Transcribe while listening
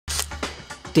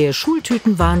Der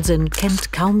Schultütenwahnsinn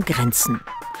kennt kaum Grenzen.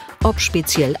 Ob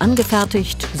speziell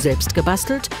angefertigt, selbst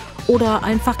gebastelt oder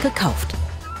einfach gekauft.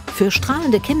 Für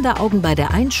strahlende Kinderaugen bei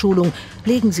der Einschulung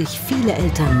legen sich viele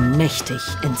Eltern mächtig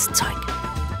ins Zeug.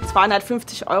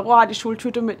 250 € hat die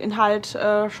Schultüte mit Inhalt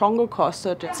schon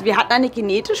gekostet. Wir hatten eine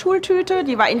genähte Schultüte,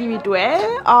 die war individuell.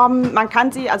 Man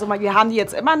kann sie, also wir haben die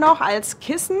jetzt immer noch als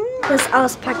Kissen. Das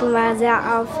Auspacken war sehr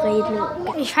aufregend.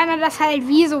 Ich fand das halt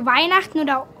wie so Weihnachten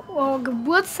oder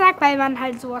Geburtstag, weil man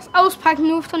halt sowas auspacken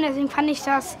durfte und deswegen fand ich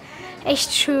das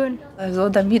echt schön. Also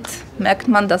damit merkt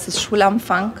man, das ist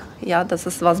Schulanfang. Ja, das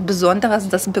ist was Besonderes,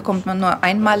 das bekommt man nur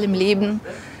einmal im Leben.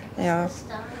 Ja,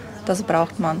 das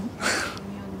braucht man.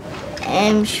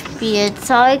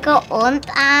 Spielzeuge und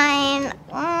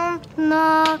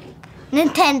noch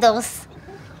Nintendos.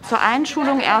 Zur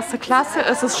Einschulung 1. Klasse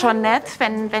ist es schon nett,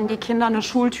 wenn die Kinder eine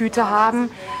Schultüte haben.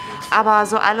 Aber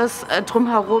so alles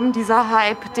drumherum, dieser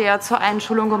Hype, der zur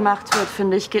Einschulung gemacht wird,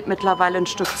 finde ich, geht mittlerweile ein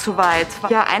Stück zu weit.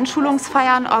 Ja,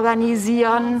 Einschulungsfeiern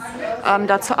organisieren,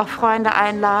 dazu auch Freunde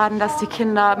einladen, dass die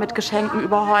Kinder mit Geschenken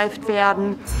überhäuft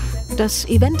werden. Das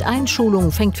Event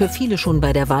Einschulung fängt für viele schon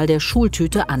bei der Wahl der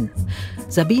Schultüte an.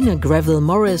 Sabine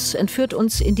Gravel-Morris entführt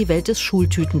uns in die Welt des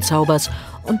Schultütenzaubers.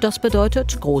 Und das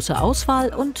bedeutet große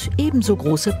Auswahl und ebenso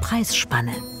große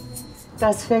Preisspanne.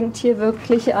 Das fängt hier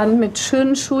wirklich an mit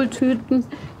schönen Schultüten.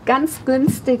 Ganz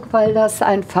günstig, weil das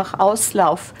einfach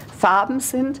Auslauffarben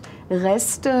sind,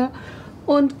 Reste.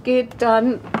 Und geht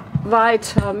dann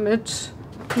weiter mit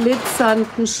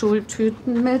glitzernden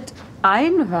Schultüten mit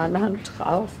Einhörnern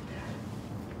drauf.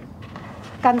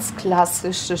 Ganz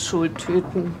klassische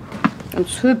Schultüten.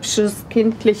 Ganz hübsches,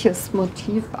 kindliches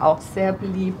Motiv, auch sehr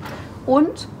beliebt.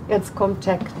 Und jetzt kommt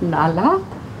der Knaller.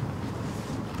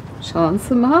 Schauen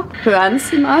Sie mal, hören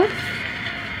Sie mal.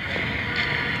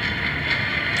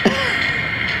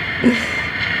 Wie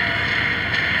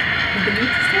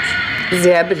beliebt ist das?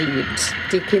 Sehr beliebt.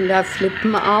 Die Kinder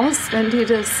flippen aus, wenn die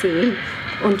das sehen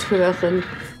und hören.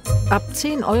 Ab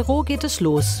 10 € geht es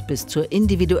los, bis zur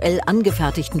individuell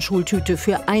angefertigten Schultüte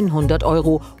für 100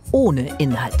 € ohne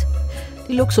Inhalt.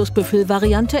 Die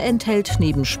Luxusbüffel-Variante enthält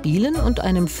neben Spielen und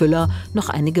einem Füller noch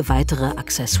einige weitere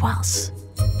Accessoires.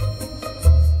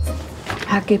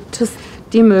 Da gibt es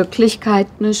die Möglichkeit,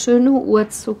 eine schöne Uhr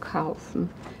zu kaufen,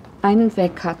 einen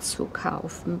Wecker zu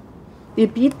kaufen. Wir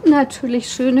bieten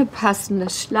natürlich schöne passende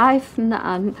Schleifen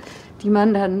an, die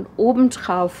man dann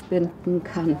obendrauf binden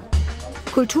kann.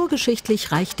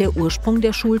 Kulturgeschichtlich reicht der Ursprung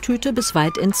der Schultüte bis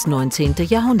weit ins 19.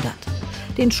 Jahrhundert.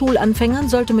 Den Schulanfängern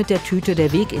sollte mit der Tüte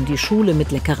der Weg in die Schule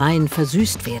mit Leckereien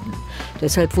versüßt werden.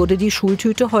 Deshalb wurde die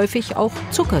Schultüte häufig auch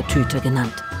Zuckertüte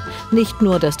genannt. Nicht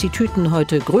nur, dass die Tüten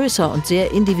heute größer und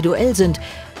sehr individuell sind,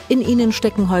 in ihnen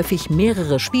stecken häufig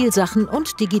mehrere Spielsachen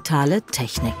und digitale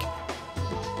Technik.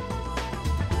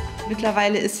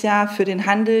 Mittlerweile ist ja für den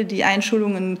Handel die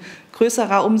Einschulung ein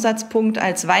größerer Umsatzpunkt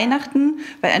als Weihnachten,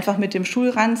 weil einfach mit dem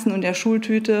Schulranzen und der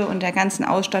Schultüte und der ganzen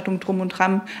Ausstattung drum und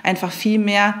dran einfach viel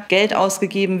mehr Geld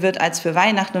ausgegeben wird als für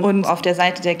Weihnachten. Und auf der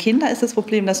Seite der Kinder ist das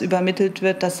Problem, dass übermittelt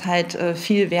wird, dass halt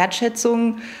viel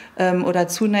Wertschätzung oder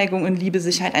Zuneigung und Liebe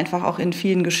sich halt einfach auch in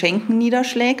vielen Geschenken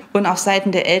niederschlägt. Und auf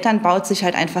Seiten der Eltern baut sich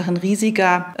halt einfach ein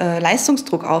riesiger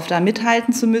Leistungsdruck auf, da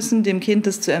mithalten zu müssen, dem Kind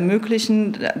das zu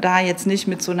ermöglichen, da jetzt nicht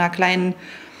mit so einer kleinen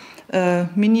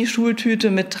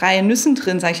Mini-Schultüte mit 3 Nüssen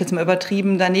drin, sage ich jetzt mal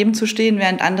übertrieben, daneben zu stehen,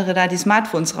 während andere da die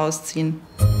Smartphones rausziehen.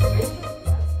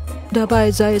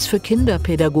 Dabei sei es für Kinder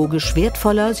pädagogisch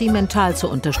wertvoller, sie mental zu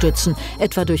unterstützen,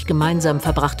 etwa durch gemeinsam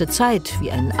verbrachte Zeit,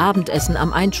 wie ein Abendessen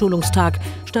am Einschulungstag,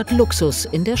 statt Luxus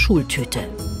in der Schultüte.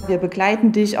 Wir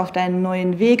begleiten dich auf deinen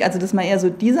neuen Weg, also dass man eher so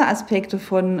diese Aspekte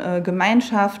von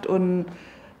Gemeinschaft und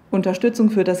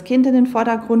Unterstützung für das Kind in den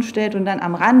Vordergrund stellt und dann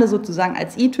am Rande sozusagen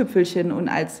als i-Tüpfelchen und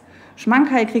als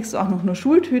Schmankerl kriegst du auch noch eine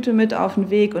Schultüte mit auf den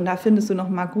Weg und da findest du noch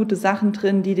mal gute Sachen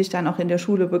drin, die dich dann auch in der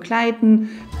Schule begleiten.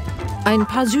 Ein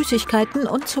paar Süßigkeiten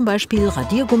und zum Beispiel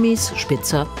Radiergummis,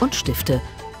 Spitzer und Stifte.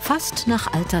 Fast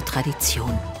nach alter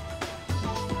Tradition.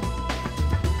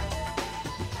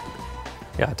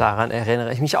 Ja, daran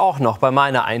erinnere ich mich auch noch bei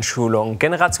meiner Einschulung.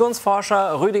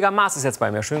 Generationsforscher Rüdiger Maas ist jetzt bei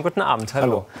mir. Schönen guten Abend.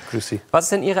 Hallo, grüß Sie. Was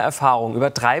ist denn Ihre Erfahrung?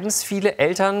 Übertreiben es viele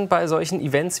Eltern bei solchen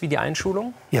Events wie die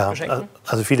Einschulung? Ja,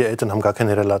 also viele Eltern haben gar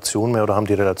keine Relation mehr oder haben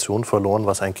die Relation verloren,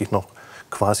 was eigentlich noch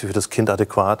quasi für das Kind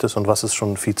adäquat ist und was ist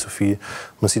schon viel zu viel.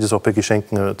 Man sieht es auch bei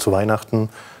Geschenken zu Weihnachten,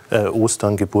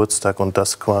 Ostern, Geburtstag und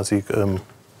das quasi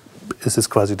ist es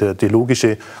quasi die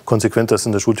logische Konsequenz, dass es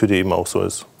in der Schultüte eben auch so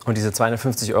ist. Und diese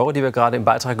 250 €, die wir gerade im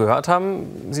Beitrag gehört haben,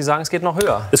 Sie sagen, es geht noch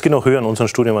höher? Es geht noch höher. In unseren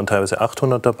Studien waren teilweise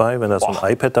 800 dabei. Wenn da so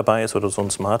ein iPad dabei ist oder so ein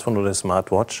Smartphone oder eine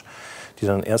Smartwatch, die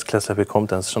dann ein Erstklässler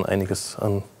bekommt, dann ist schon einiges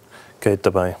an Geld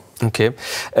dabei. Okay.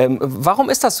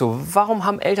 Warum ist das so? Warum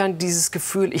haben Eltern dieses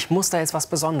Gefühl, ich muss da jetzt was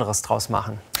Besonderes draus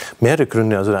machen? Mehrere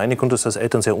Gründe. Also der eine Grund ist, dass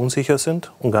Eltern sehr unsicher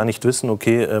sind und gar nicht wissen,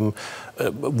 okay,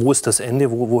 wo ist das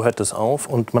Ende, wo hört das auf?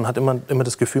 Und man hat immer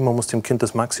das Gefühl, man muss dem Kind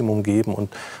das Maximum geben.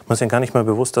 Und man ist ja gar nicht mehr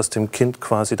bewusst, dass dem Kind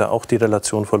quasi da auch die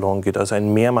Relation verloren geht. Also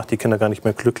ein Mehr macht die Kinder gar nicht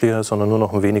mehr glücklicher, sondern nur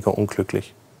noch ein weniger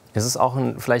unglücklich. Es ist auch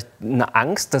vielleicht eine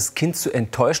Angst, das Kind zu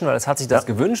enttäuschen, weil es hat sich das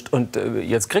gewünscht und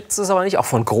jetzt kriegt es aber nicht, auch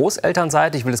von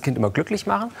Großelternseite. Ich will das Kind immer glücklich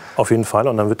machen. Auf jeden Fall,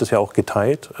 und dann wird das ja auch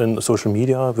geteilt. In Social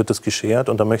Media wird das geshared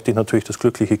und dann möchte ich natürlich das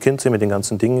glückliche Kind sehen mit den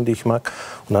ganzen Dingen, die ich mag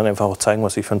und dann einfach auch zeigen,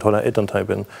 was ich für ein toller Elternteil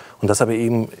bin. Und das aber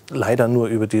eben leider nur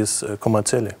über dieses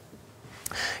Kommerzielle.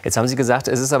 Jetzt haben Sie gesagt,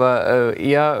 es ist aber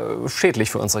eher schädlich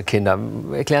für unsere Kinder.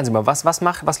 Erklären Sie mal,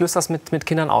 was löst das mit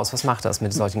Kindern aus? Was macht das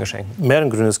mit solchen Geschenken? Mehrere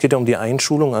Gründe. Es geht ja um die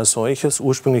Einschulung als solches.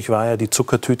 Ursprünglich war ja die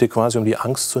Zuckertüte quasi, um die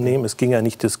Angst zu nehmen. Es ging ja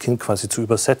nicht, das Kind quasi zu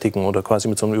übersättigen oder quasi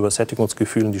mit so einem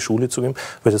Übersättigungsgefühl in die Schule zu gehen.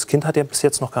 Weil das Kind hat ja bis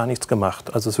jetzt noch gar nichts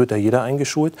gemacht. Also es wird ja jeder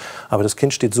eingeschult. Aber das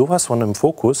Kind steht sowas von im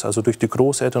Fokus, also durch die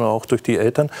Großeltern oder auch durch die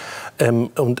Eltern.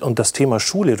 Und das Thema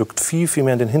Schule rückt viel, viel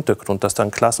mehr in den Hintergrund. Dass da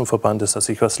ein Klassenverband ist, dass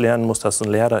ich was lernen muss, dass ein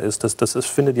Lehrer ist. Das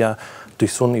findet ja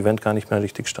durch so ein Event gar nicht mehr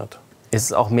richtig statt. Ist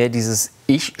es auch mehr dieses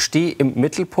Ich stehe im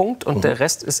Mittelpunkt und der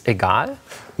Rest ist egal?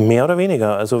 Mehr oder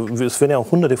weniger. Also es werden ja auch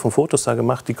hunderte von Fotos da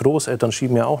gemacht. Die Großeltern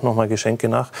schieben ja auch noch mal Geschenke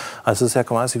nach. Also es ist ja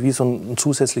quasi wie so ein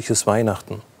zusätzliches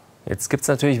Weihnachten. Jetzt gibt es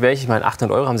natürlich welche, ich meine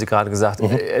 800 € haben Sie gerade gesagt,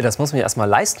 das muss man ja erst mal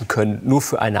leisten können, nur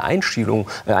für eine Einschulung.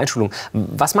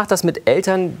 Was macht das mit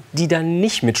Eltern, die dann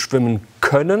nicht mitschwimmen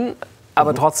können,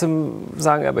 aber trotzdem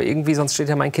sagen, aber irgendwie, sonst steht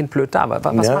ja mein Kind blöd da.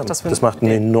 Was macht das für Das macht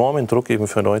einen enormen Druck eben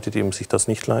für Leute, die eben sich das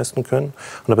nicht leisten können.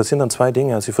 Und da passieren dann zwei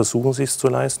Dinge. Also sie versuchen, es sich zu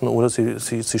leisten oder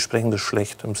sie sprechen das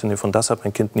schlecht. Im Sinne von, das hat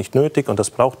mein Kind nicht nötig und das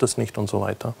braucht es nicht und so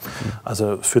weiter.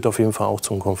 Also es führt auf jeden Fall auch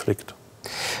zu einem Konflikt.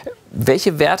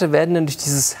 Welche Werte werden denn durch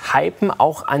dieses Hypen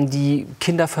auch an die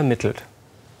Kinder vermittelt?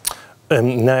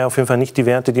 Naja, auf jeden Fall nicht die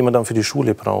Werte, die man dann für die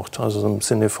Schule braucht. Also im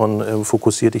Sinne von,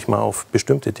 fokussier dich mal auf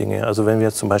bestimmte Dinge. Also wenn wir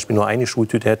jetzt zum Beispiel nur eine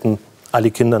Schultüte hätten, alle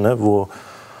Kinder, ne, wo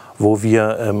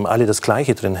wir alle das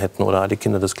Gleiche drin hätten oder alle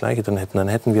Kinder das Gleiche drin hätten, dann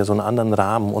hätten wir so einen anderen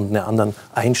Rahmen und einen anderen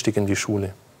Einstieg in die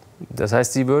Schule. Das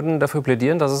heißt, Sie würden dafür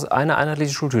plädieren, dass es eine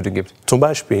einheitliche Schultüte gibt? Zum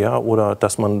Beispiel, ja. Oder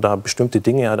dass man da bestimmte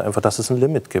Dinge hat, einfach, dass es ein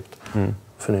Limit gibt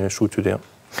für eine Schultüte,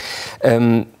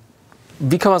 ja.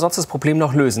 Wie kann man sonst das Problem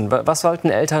noch lösen? Was sollten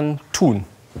Eltern tun?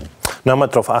 Na, mal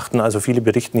darauf achten. Also viele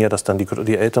berichten ja, dass dann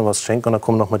die Eltern was schenken und dann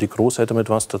kommen noch mal die Großeltern mit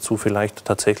was dazu. Vielleicht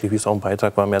tatsächlich, wie es auch im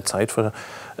Beitrag war, mehr Zeit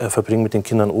verbringen mit den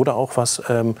Kindern oder auch was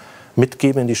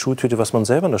mitgeben in die Schultüte, was man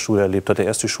selber in der Schule erlebt hat. Der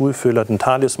erste Schulfüller, den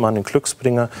Talisman, den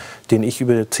Glücksbringer, den ich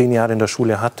über 10 Jahre in der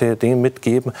Schule hatte, den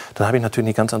mitgeben. Dann habe ich natürlich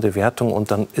eine ganz andere Wertung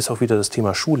und dann ist auch wieder das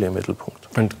Thema Schule im Mittelpunkt.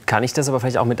 Und kann ich das aber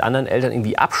vielleicht auch mit anderen Eltern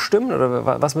irgendwie abstimmen?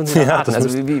 Oder was würden Sie da raten?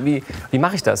 Also wie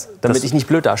mache ich das, damit ich nicht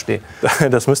blöd dastehe?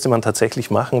 Das müsste man tatsächlich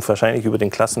machen, wahrscheinlich über den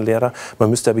Klassenlehrer. Man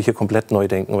müsste aber hier komplett neu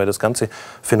denken, weil das ganze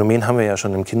Phänomen haben wir ja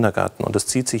schon im Kindergarten. Und das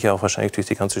zieht sich ja auch wahrscheinlich durch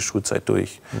die ganze Schulzeit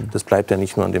durch. Das bleibt ja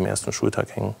nicht nur an dem ersten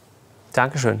Schultag hängen.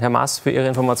 Dankeschön, Herr Maas, für Ihre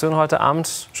Informationen heute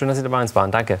Abend. Schön, dass Sie dabei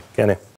waren. Danke. Gerne.